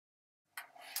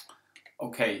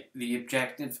Okay, the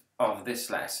objective of this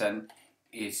lesson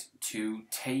is to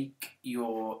take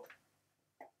your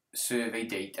survey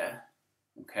data,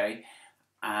 okay,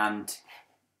 and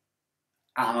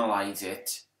analyse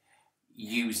it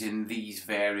using these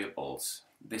variables.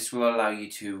 This will allow you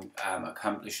to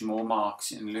accomplish more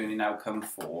marks in Learning Outcome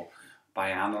 4 by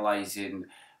analysing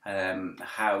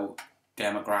how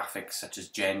demographics such as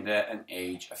gender and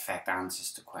age affect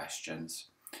answers to questions.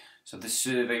 So this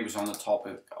survey was on the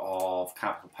topic of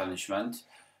capital punishment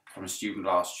from a student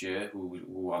last year who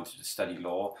wanted to study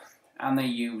law, and they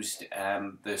used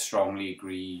the strongly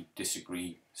agree,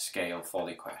 disagree scale for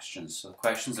the questions. So the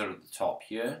questions are at the top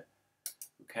here,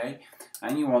 okay,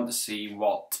 and you want to see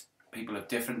what people of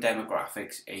different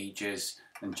demographics, ages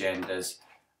and genders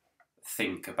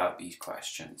think about these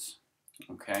questions,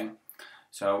 okay.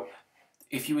 So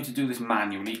if you were to do this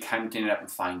manually, counting it up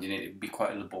and finding it, it would be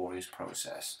quite a laborious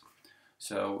process.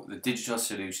 So the digital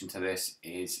solution to this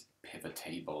is pivot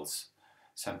tables,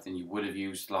 something you would have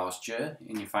used last year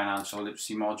in your financial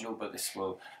literacy module, but this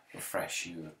will refresh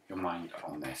your mind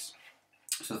on this.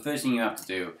 So the first thing you have to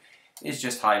do is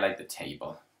just highlight the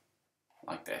table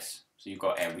like this. So you've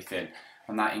got everything,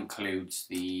 and that includes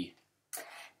the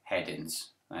headings.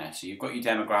 So you've got your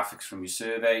demographics from your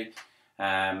survey,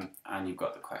 and you've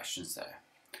got the questions there.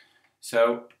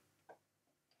 So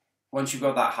once you've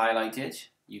got that highlighted,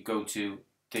 you go to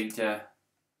Data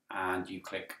and you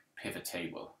click Pivot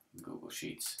Table in Google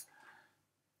Sheets.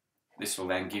 This will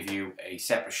then give you a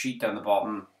separate sheet down the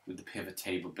bottom with the Pivot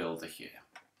Table Builder here.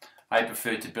 I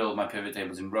prefer to build my pivot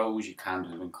tables in rows. You can do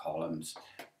them in columns.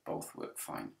 Both work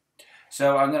fine.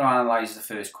 So I'm going to analyse the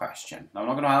first question. Now I'm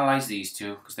not going to analyse these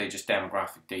two because they're just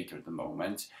demographic data at the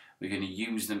moment. We're going to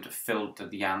use them to filter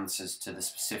the answers to the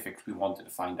specifics we wanted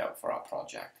to find out for our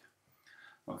project.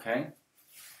 Okay,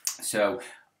 so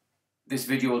this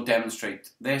video will demonstrate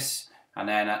this, and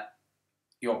then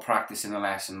your practice in the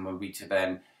lesson will be to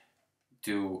then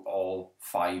do all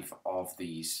 5 of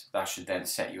these. That should then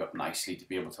set you up nicely to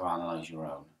be able to analyse your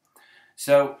own.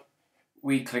 So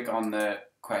we click on the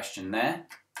question there,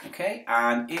 okay,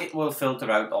 and it will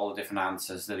filter out all the different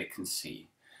answers that it can see.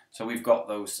 So we've got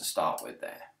those to start with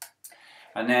there.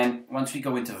 And then once we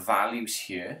go into values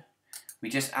here, we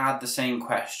just add the same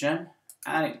question,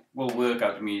 and it will work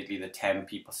out immediately that 10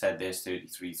 people said there's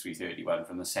 33, 331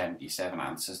 from the 77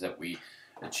 answers that we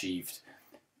achieved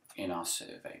in our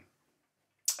survey.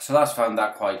 So that's found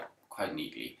that quite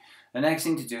neatly. The next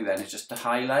thing to do then is just to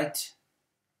highlight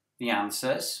the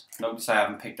answers. Notice I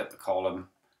haven't picked up the column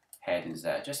headings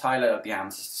there. Just highlight up the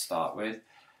answers to start with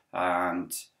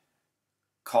and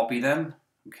copy them.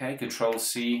 Okay, Control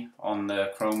C on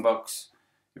the Chromebooks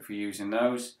if we're using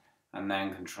those, and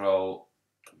then Control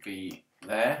V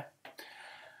there.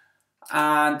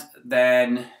 And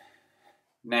then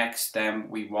next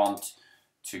we want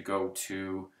to go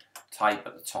to type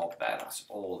at the top there. That's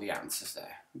all the answers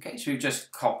there. Okay, so we've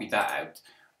just copied that out.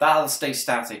 That'll stay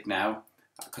static now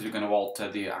because we're going to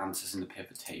alter the answers in the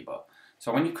pivot table.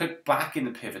 So when you click back in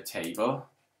the pivot table,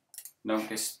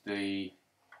 notice the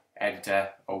editor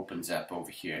opens up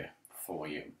over here for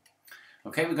you.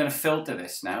 Okay, we're going to filter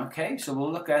this now. Okay, so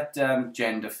we'll look at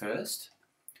gender first.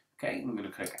 Okay, I'm going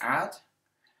to click Add,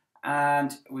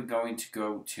 and we're going to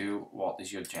go to what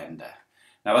is your gender.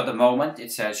 Now at the moment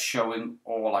it says showing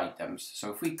all items. So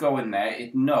if we go in there,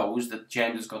 it knows that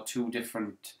gender's got 2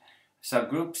 different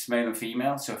subgroups, male and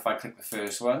female. So if I click the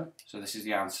first one, so this is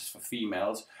the answers for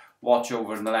females, watch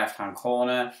over in the left hand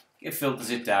corner, it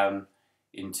filters it down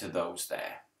into those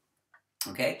there.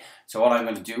 Okay, so what I'm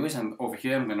going to do is over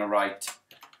here I'm going to write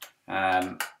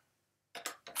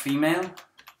female,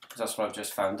 because that's what I've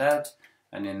just found out,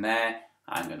 and in there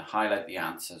I'm going to highlight the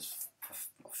answers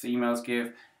females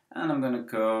give, and I'm going to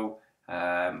go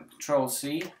Control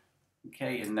C,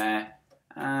 okay, in there,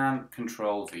 and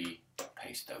Control V,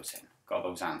 paste those in. Got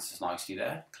those answers nicely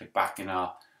there. Click back in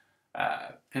our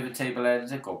pivot table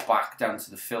editor, go back down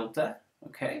to the filter,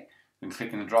 okay, and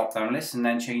click in the drop down list and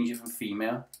then change it from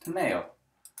female to male.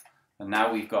 And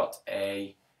now we've got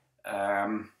an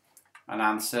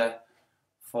answer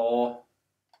for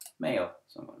male.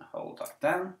 So I'm going to hold that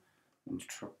down, and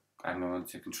I'm going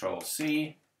to Control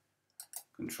C,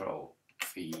 Control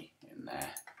V in there,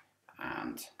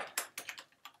 and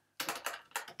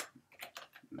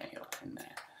male in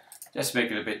there. Just to make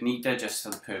it a bit neater, just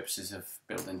for the purposes of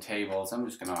building tables, I'm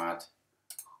just going to add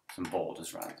some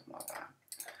borders around them like that.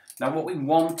 Now what we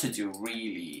want to do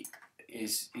really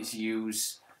is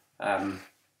use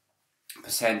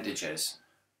percentages.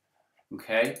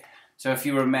 Okay, so if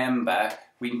you remember,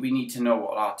 we need to know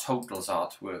what our totals are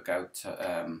to work out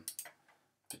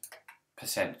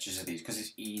percentages of these because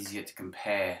it's easier to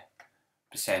compare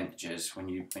percentages when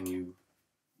you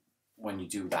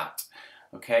do that.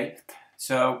 Okay,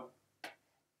 so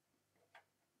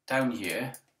down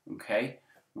here, okay,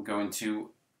 we're going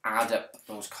to add up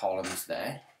those columns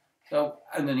there. So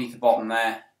underneath the bottom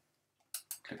there,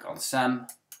 click on sum,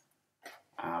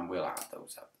 and we'll add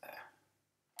those up there.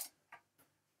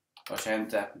 Push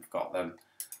enter, we've got them.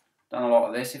 Done a lot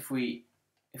of this. If we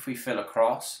fill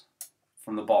across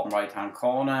from the bottom right hand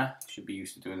corner, should be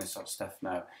used to doing this sort of stuff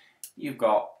now. You've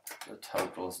got the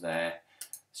totals there.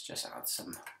 Let's just add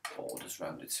some borders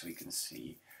around it so we can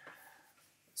see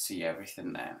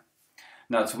everything there.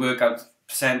 Now to work out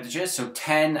percentages, so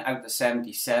 10 out of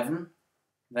 77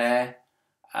 there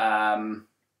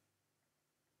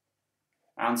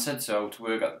answered. So to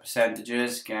work out the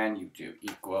percentages, again you do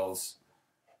equals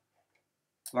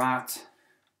that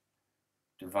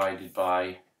divided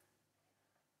by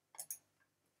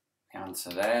the answer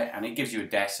there, and it gives you a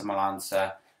decimal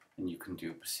answer, and you can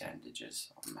do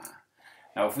percentages on that.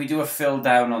 Now if we do a fill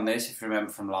down on this, if you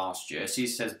remember from last year, see it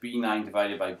says B9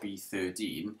 divided by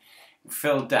B13,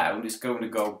 fill down is going to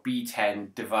go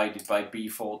B10 divided by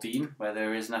B14 where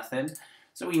there is nothing.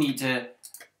 So we need to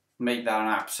make that an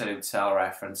absolute cell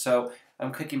reference. So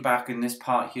I'm clicking back in this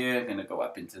part here, I'm going to go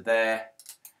up into there,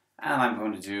 and I'm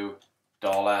going to do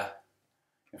dollar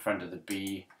in front of the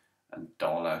B and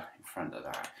dollar in front of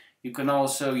that. You can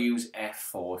also use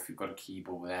F4 if you've got a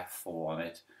keyboard with F4 on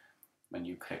it when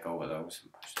you click over those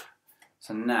and push that.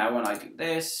 So now when I do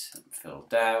this and fill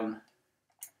down,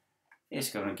 it's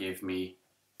going to give me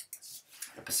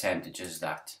the percentages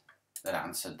that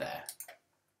answered there.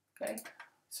 Okay,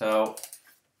 so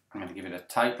I'm going to give it a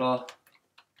title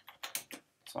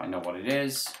so I know what it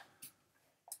is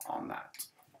on that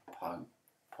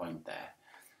point there,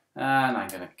 and I'm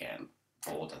going to again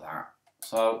border that.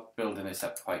 So building this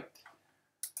up quite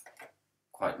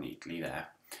neatly there.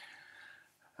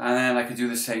 And then I could do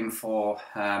the same for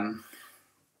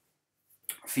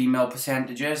female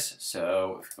percentages.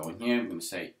 So if you go in here, I'm going to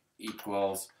say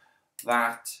equals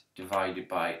that divided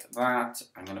by that.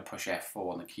 I'm going to push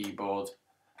F4 on the keyboard.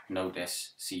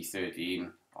 Notice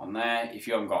C13 on there. If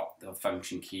you haven't got the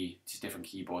function key, it's different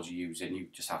keyboards you're using, you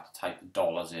just have to type the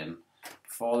dollars in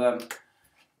before them.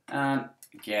 And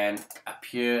again, up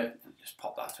here, just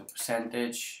pop that to a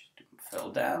percentage,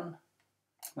 fill down.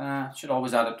 Should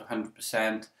always add up to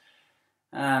 100%.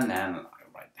 And then I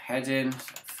write the heading, so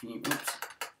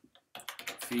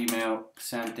female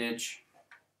percentage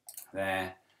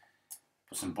there.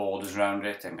 Put some borders around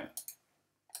it.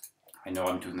 I know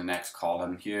I'm doing the next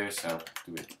column here, so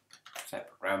do it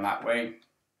separate around that way.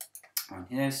 On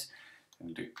this, I'm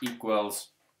going to do equals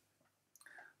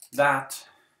that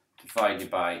divided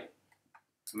by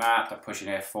that. I'm pushing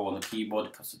F4 on the keyboard,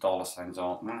 it puts the dollar signs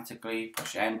automatically.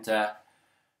 Push enter.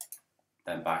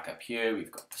 Then back up here,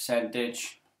 we've got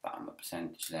percentage, that and the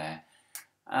percentage there,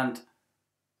 and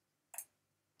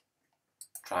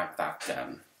drag that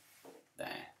down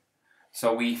there.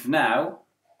 So we've now,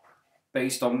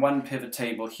 based on one pivot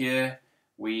table here,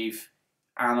 we've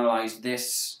analysed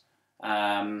this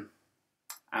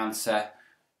answer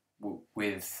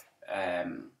with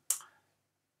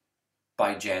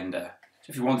by gender. So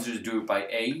if you wanted to do it by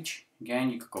age, again,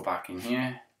 you could go back in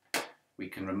here. We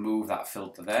can remove that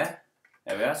filter there.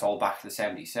 There we are, it's all back to the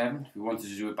 77. If we wanted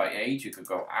to do it by age, you could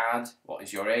go add, what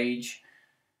is your age?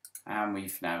 And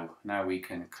we've now we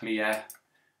can clear,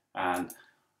 and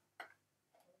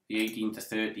the 18 to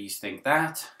 30s think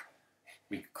that.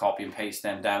 We can copy and paste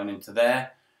them down into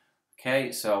there.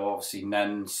 Okay, so obviously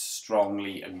none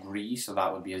strongly agree, so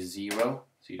that would be a 0.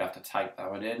 So you'd have to type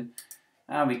that one in.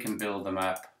 And we can build them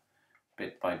up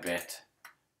bit by bit,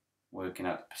 working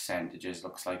out the percentages.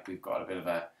 Looks like we've got a bit of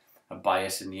a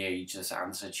bias in the age that's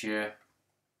answered here.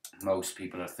 Most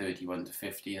people are 31 to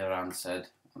 50 that are answered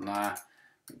on that.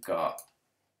 We've got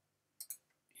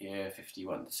here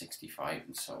 51 to 65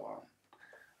 and so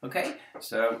on. Okay,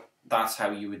 so that's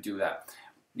how you would do that.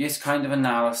 This kind of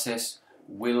analysis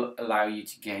will allow you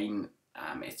to gain,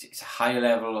 it's a higher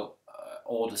level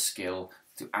order skill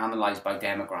to analyse by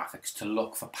demographics, to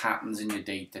look for patterns in your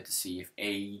data to see if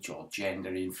age or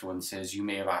gender influences. You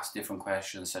may have asked different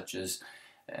questions such as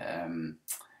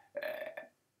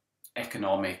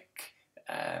economic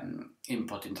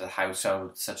input into the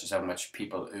household, such as how much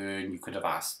people earn. You could have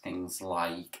asked things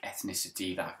like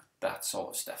ethnicity, that sort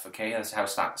of stuff. Okay, that's how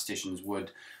statisticians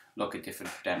would look at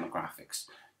different demographics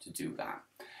to do that.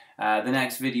 The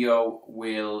next video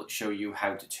will show you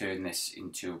how to turn this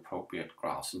into appropriate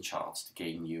graphs and charts to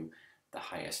gain you the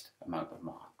highest amount of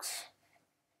marks.